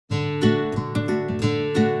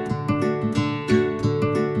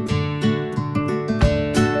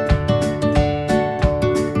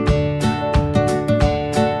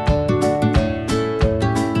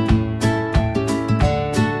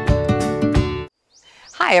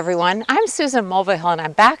Hi everyone, I'm Susan Mulvihill and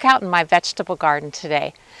I'm back out in my vegetable garden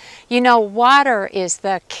today. You know, water is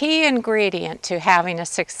the key ingredient to having a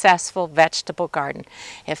successful vegetable garden.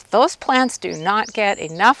 If those plants do not get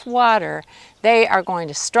enough water, they are going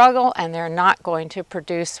to struggle and they're not going to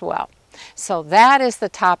produce well. So that is the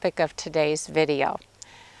topic of today's video.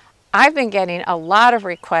 I've been getting a lot of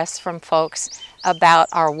requests from folks about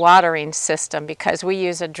our watering system because we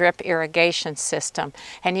use a drip irrigation system.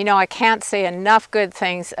 And you know, I can't say enough good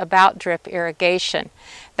things about drip irrigation.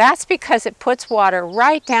 That's because it puts water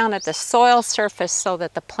right down at the soil surface so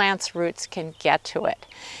that the plant's roots can get to it.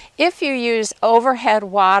 If you use overhead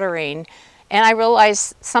watering, and I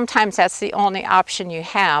realize sometimes that's the only option you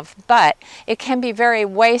have, but it can be very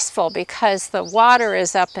wasteful because the water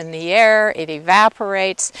is up in the air, it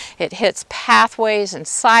evaporates, it hits pathways and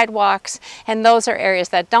sidewalks, and those are areas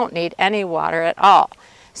that don't need any water at all.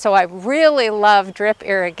 So I really love drip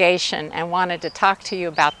irrigation and wanted to talk to you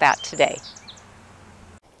about that today.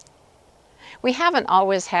 We haven't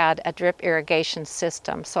always had a drip irrigation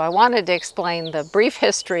system, so I wanted to explain the brief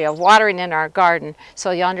history of watering in our garden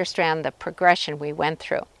so you understand the progression we went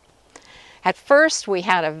through. At first, we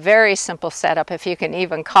had a very simple setup, if you can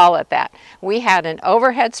even call it that. We had an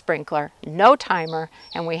overhead sprinkler, no timer,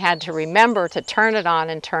 and we had to remember to turn it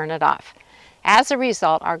on and turn it off. As a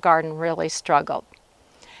result, our garden really struggled.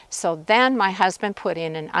 So then my husband put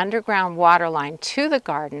in an underground water line to the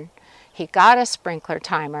garden. He got a sprinkler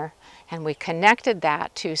timer, and we connected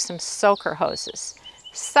that to some soaker hoses.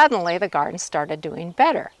 Suddenly, the garden started doing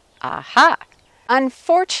better. Aha!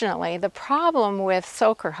 Unfortunately, the problem with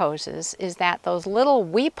soaker hoses is that those little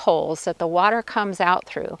weep holes that the water comes out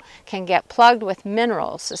through can get plugged with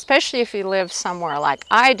minerals, especially if you live somewhere like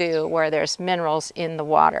I do where there's minerals in the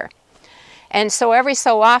water. And so every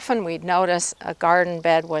so often we'd notice a garden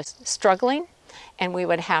bed was struggling, and we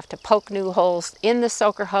would have to poke new holes in the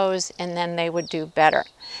soaker hose and then they would do better.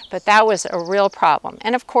 But that was a real problem.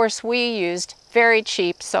 And of course we used very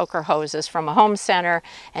cheap soaker hoses from a home center,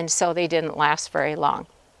 and so they didn't last very long.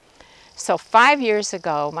 So 5 years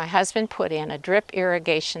ago my husband put in a drip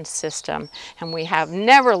irrigation system, and we have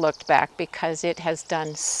never looked back because it has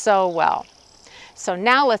done so well. So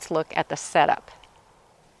now let's look at the setup.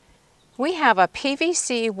 We have a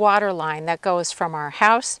PVC water line that goes from our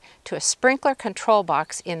house to a sprinkler control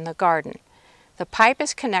box in the garden. The pipe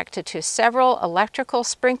is connected to several electrical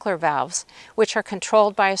sprinkler valves, which are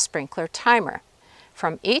controlled by a sprinkler timer.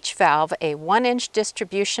 From each valve, a 1-inch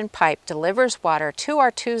distribution pipe delivers water to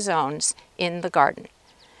our 2 zones in the garden.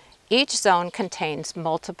 Each zone contains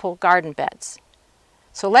multiple garden beds.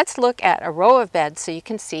 So let's look at a row of beds so you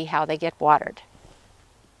can see how they get watered.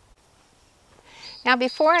 Now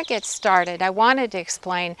before I get started, I wanted to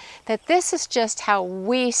explain that this is just how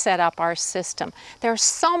we set up our system. There are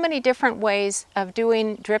so many different ways of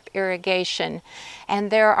doing drip irrigation,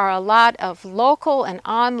 and there are a lot of local and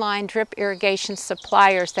online drip irrigation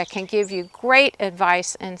suppliers that can give you great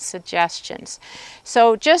advice and suggestions.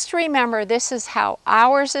 So just remember, this is how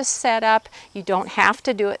ours is set up. You don't have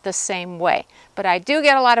to do it the same way. But I do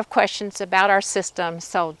get a lot of questions about our system,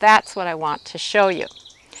 so that's what I want to show you.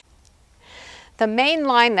 The main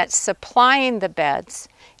line that's supplying the beds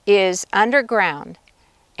is underground,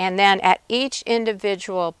 and then at each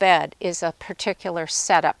individual bed is a particular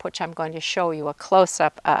setup, which I'm going to show you a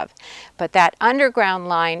close-up of. But that underground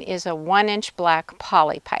line is a 1-inch black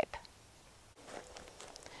poly pipe.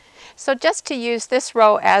 So just to use this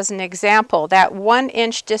row as an example, that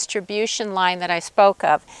 1-inch distribution line that I spoke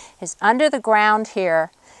of is under the ground here,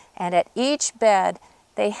 and at each bed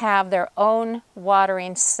they have their own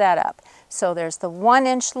watering setup. So there's the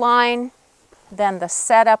 1-inch line, then the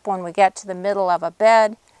setup when we get to the middle of a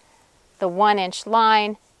bed, the 1-inch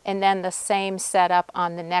line, and then the same setup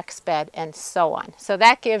on the next bed, and so on. So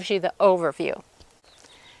that gives you the overview.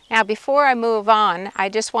 Now before I move on, I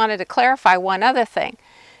just wanted to clarify one other thing.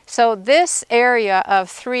 So this area of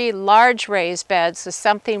 3 large raised beds is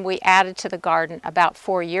something we added to the garden about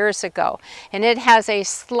 4 years ago. And it has a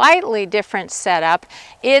slightly different setup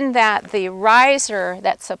in that the riser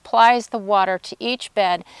that supplies the water to each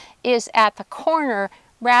bed is at the corner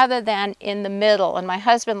rather than in the middle. And my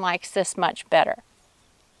husband likes this much better.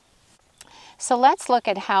 So let's look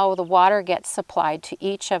at how the water gets supplied to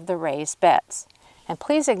each of the raised beds. And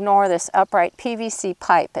please ignore this upright PVC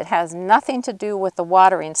pipe. It has nothing to do with the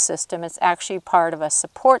watering system. It's actually part of a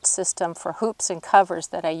support system for hoops and covers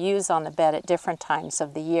that I use on the bed at different times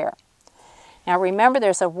of the year. Now remember,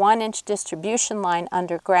 there's a 1-inch distribution line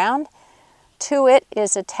underground. To it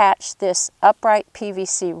is attached this upright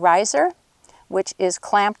PVC riser, which is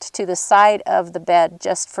clamped to the side of the bed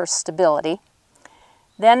just for stability.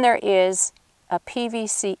 Then there is a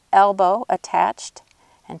PVC elbow attached,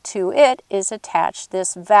 and to it is attached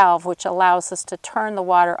this valve which allows us to turn the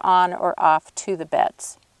water on or off to the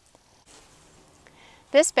beds.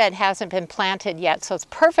 This bed hasn't been planted yet, so it's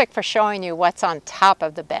perfect for showing you what's on top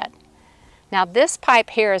of the bed. Now this pipe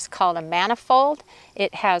here is called a manifold.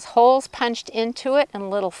 It has holes punched into it and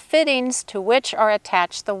little fittings to which are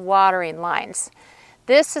attached the watering lines.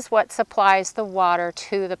 This is what supplies the water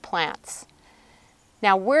to the plants.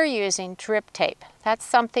 Now we're using drip tape. That's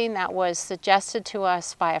something that was suggested to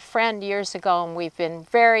us by a friend years ago, and we've been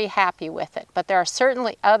very happy with it. But there are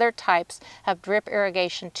certainly other types of drip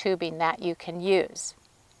irrigation tubing that you can use.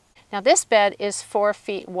 Now this bed is 4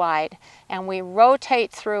 feet wide, and we rotate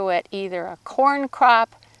through it either a corn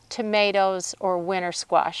crop, tomatoes, or winter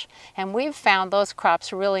squash. And we've found those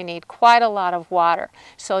crops really need quite a lot of water.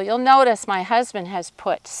 So you'll notice my husband has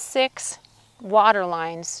put 6 water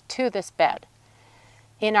lines to this bed.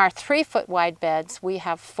 In our 3 foot wide beds, we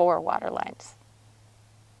have 4 water lines.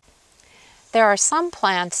 There are some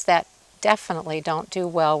plants that definitely don't do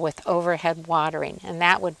well with overhead watering, and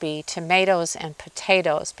that would be tomatoes and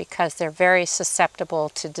potatoes, because they're very susceptible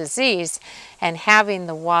to disease, and having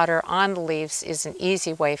the water on the leaves is an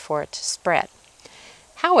easy way for it to spread.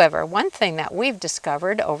 However, one thing that we've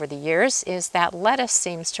discovered over the years is that lettuce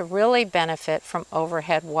seems to really benefit from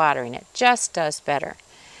overhead watering. It just does better.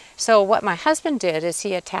 So what my husband did is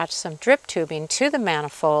he attached some drip tubing to the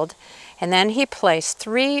manifold, and then he placed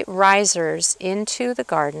 3 risers into the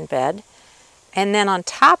garden bed, and then on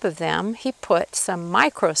top of them he put some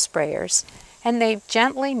micro sprayers, and they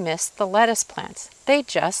gently mist the lettuce plants. They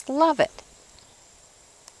just love it.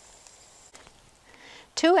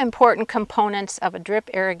 2 important components of a drip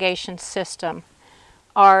irrigation system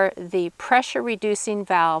are the pressure reducing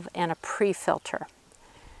valve and a pre-filter.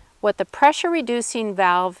 What the pressure reducing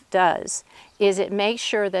valve does is it makes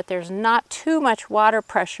sure that there's not too much water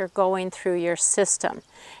pressure going through your system.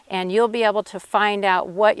 And you'll be able to find out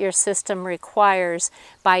what your system requires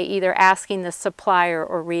by either asking the supplier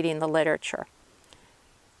or reading the literature.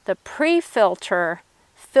 The pre-filter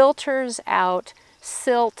filters out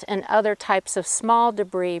silt and other types of small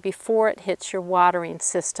debris before it hits your watering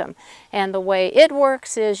system. And the way it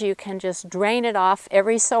works is you can just drain it off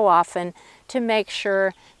every so often to make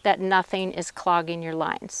sure that nothing is clogging your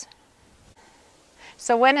lines.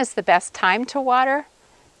 So when is the best time to water?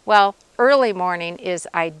 Well, early morning is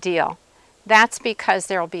ideal. That's because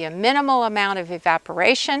there will be a minimal amount of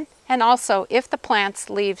evaporation, and also if the plant's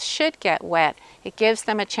leaves should get wet, it gives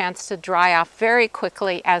them a chance to dry off very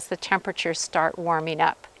quickly as the temperatures start warming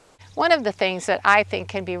up. One of the things that I think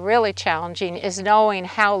can be really challenging is knowing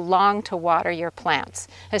how long to water your plants,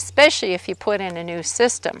 especially if you put in a new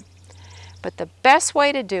system. But the best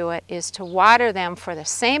way to do it is to water them for the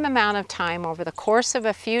same amount of time over the course of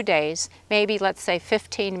a few days, maybe let's say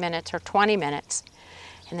 15 minutes or 20 minutes.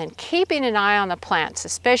 And then keeping an eye on the plants,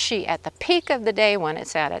 especially at the peak of the day when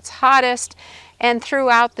it's at its hottest, and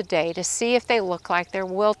throughout the day to see if they look like they're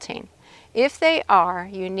wilting. If they are,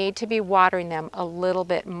 you need to be watering them a little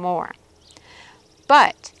bit more.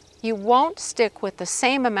 But you won't stick with the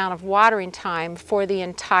same amount of watering time for the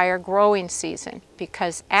entire growing season,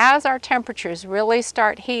 because as our temperatures really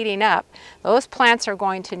start heating up, those plants are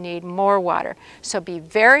going to need more water. So be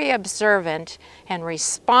very observant and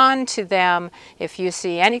respond to them. If you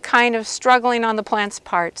see any kind of struggling on the plant's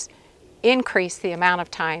parts, increase the amount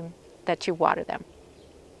of time that you water them.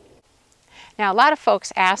 Now, a lot of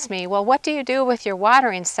folks ask me, well, what do you do with your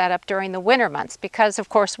watering setup during the winter months? Because, of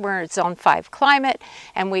course, we're in Zone 5 climate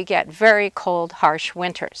and we get very cold, harsh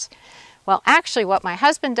winters. Well, actually, what my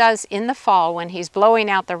husband does in the fall when he's blowing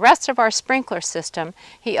out the rest of our sprinkler system,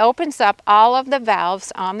 he opens up all of the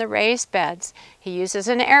valves on the raised beds. He uses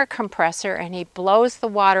an air compressor and he blows the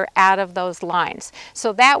water out of those lines.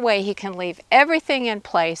 So that way he can leave everything in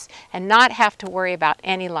place and not have to worry about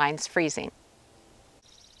any lines freezing.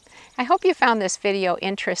 I hope you found this video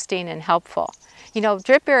interesting and helpful. You know,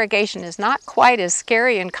 drip irrigation is not quite as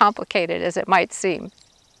scary and complicated as it might seem.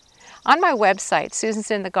 On my website,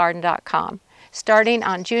 susansinthegarden.com, starting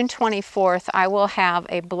on June 24th, I will have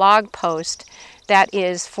a blog post that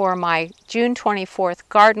is for my June 24th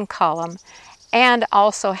garden column and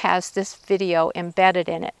also has this video embedded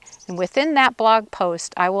in it. And within that blog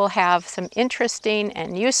post, I will have some interesting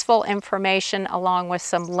and useful information along with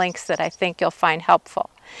some links that I think you'll find helpful.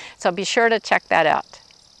 So be sure to check that out.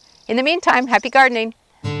 In the meantime, happy gardening!